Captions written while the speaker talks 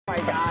my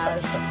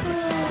gosh.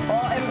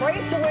 Well,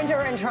 embrace the winter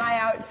and try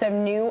out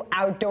some new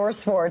outdoor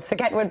sports. The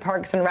Kentwood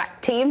Parks and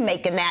Rec team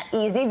making that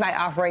easy by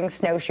offering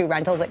snowshoe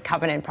rentals at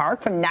Covenant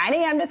Park from 9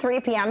 a.m. to 3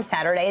 p.m.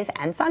 Saturdays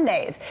and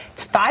Sundays.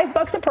 It's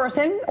 $5 a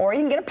person, or you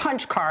can get a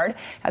punch card.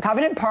 Now,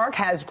 Covenant Park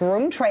has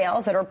groomed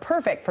trails that are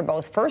perfect for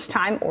both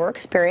first-time or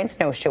experienced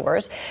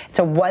snowshoers. It's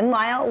a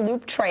 1-mile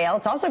loop trail.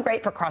 It's also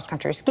great for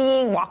cross-country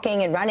skiing,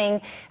 walking, and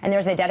running. And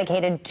there's a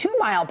dedicated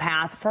 2-mile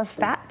path for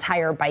fat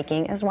tire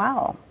biking as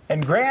well.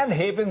 And Grand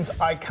Haven's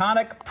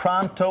iconic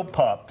Pronto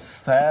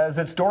Pups has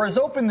its doors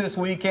open this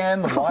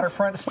weekend. The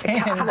waterfront stand.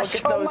 Look at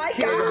those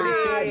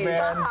kids,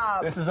 man.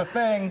 This is a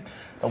thing.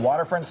 The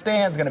waterfront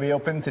stand is going to be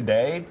open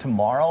today,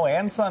 tomorrow,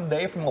 and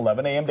Sunday from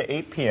 11 a.m. to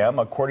 8 p.m.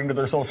 According to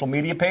their social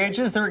media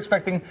pages, they're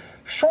expecting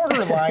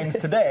shorter lines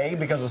today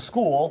because of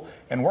school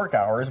and work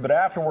hours, but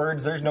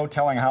afterwards, there's no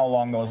telling how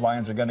long those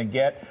lines are going to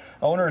get.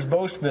 Owners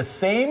boast the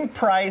same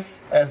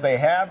price as they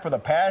have for the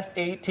past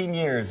 18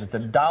 years. It's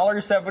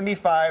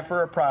 $1.75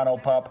 for a Pronto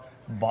Pup,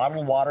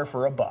 bottled water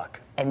for $1.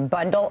 And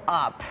bundle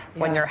up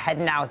when you're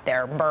heading out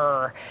there.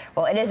 Brr.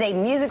 Well, it is a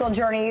musical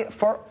journey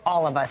for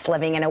all of us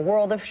living in a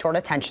world of short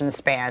attention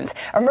spans.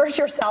 Immerse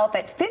yourself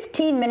at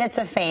 15 minutes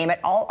of fame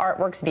at All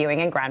Artworks Viewing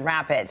in Grand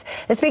Rapids.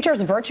 This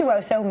features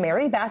virtuoso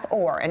Mary Beth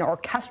Orr, an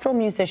orchestral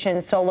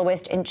musician,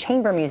 soloist, and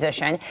chamber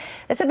musician.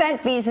 This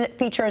event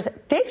features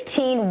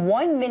 15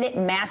 one-minute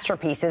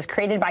masterpieces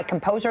created by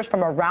composers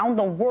from around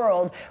the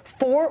world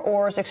for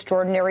Orr's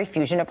extraordinary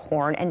fusion of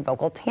horn and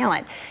vocal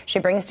talent. She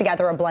brings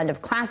together a blend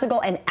of classical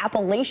and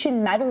Appalachian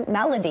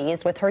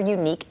melodies with her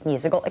unique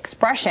musical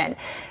expression.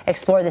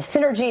 Explore the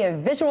synergy of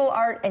visual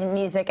art and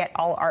music at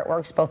All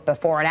Artworks both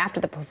before and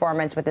after the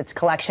performance with its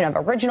collection of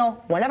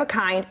original,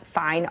 one-of-a-kind,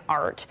 fine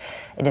art.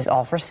 It is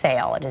all for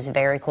sale. It is a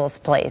very cool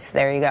place.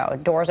 There you go.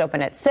 Doors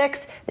open at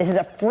 6. This is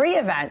a free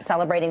event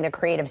celebrating the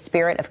creative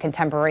spirit of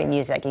contemporary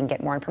music. You can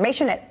get more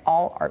information at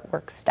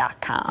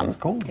allartworks.com. That's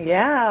cool.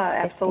 Yeah,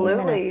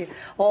 absolutely.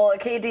 Well,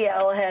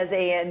 KDL has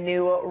a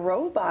new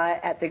robot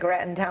at the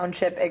Grattan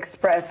Township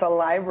Express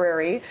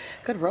Library.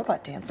 Good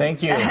robot dance.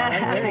 Thank you.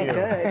 Very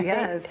good,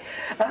 yes.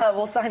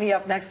 We'll sign you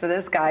up next to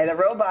this guy. The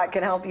robot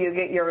can help you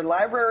get your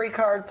library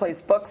card,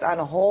 place books on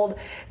hold,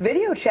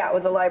 video chat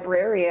with a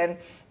librarian,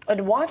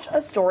 and watch a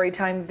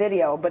storytime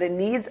video, but it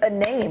needs a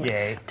name.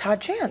 Yay. Todd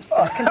Chance.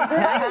 That can be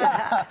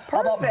right. How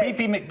about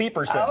Beepy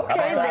McBeeperson?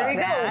 Okay, there you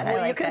go.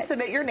 Well, you can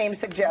submit your name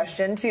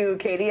suggestion to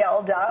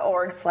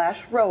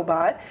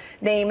kdl.org/robot.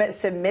 Name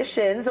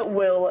submissions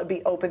will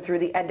be open through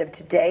the end of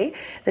today.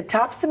 The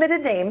top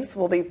submitted names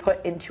will be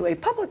put into a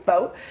public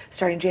vote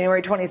starting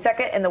January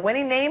 22nd, and the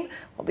winning name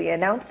will be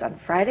announced on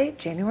Friday,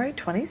 January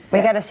 26th.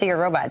 We got to see your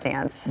robot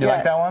dance. You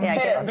like that one?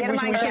 Yeah, get him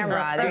on we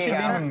camera. There you go.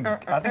 Name him,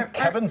 I think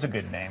Kevin's a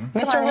good name.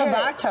 Mr.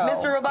 Roboto.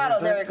 Mr. Roboto,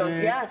 there it goes.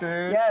 Yes,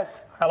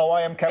 yes. Hello,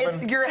 I am Kevin.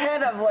 It's your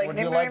head of like. Would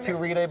you like to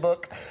read a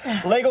book?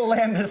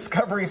 Legoland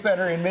Discovery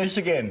Center in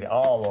Michigan.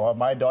 Oh, well,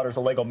 my daughter's a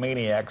Lego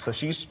maniac, so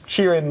she's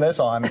cheering this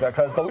on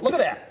because look at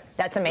that.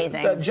 That's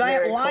amazing. The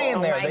giant lion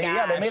cool. there. Oh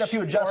Yeah, they made a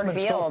few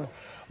adjustments.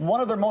 One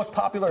of their most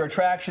popular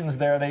attractions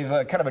there,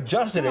 they've kind of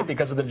adjusted it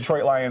because of the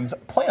Detroit Lions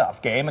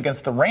playoff game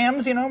against the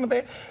Rams, you know.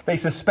 They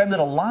suspended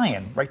a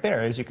lion right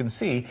there, as you can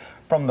see,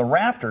 from the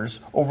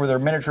rafters over their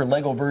miniature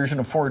Lego version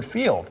of Ford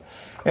Field.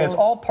 Cool. And it's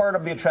all part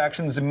of the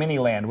attractions in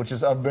Miniland, which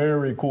is a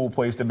very cool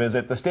place to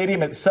visit. The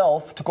stadium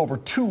itself took over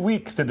 2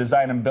 weeks to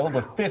design and build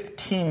with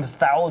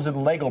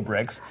 15,000 Lego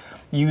bricks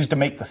used to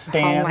make the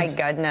stands. Oh, my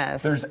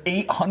goodness. There's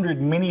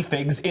 800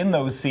 minifigs in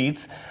those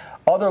seats.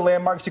 Other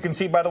landmarks you can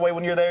see, by the way,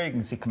 when you're there, you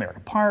can see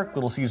Comerica Park,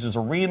 Little Caesars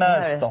Arena.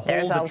 It's the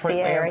whole Detroit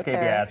landscape.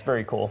 Yeah, it's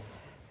very cool.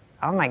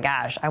 Oh, my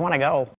gosh. I want to go.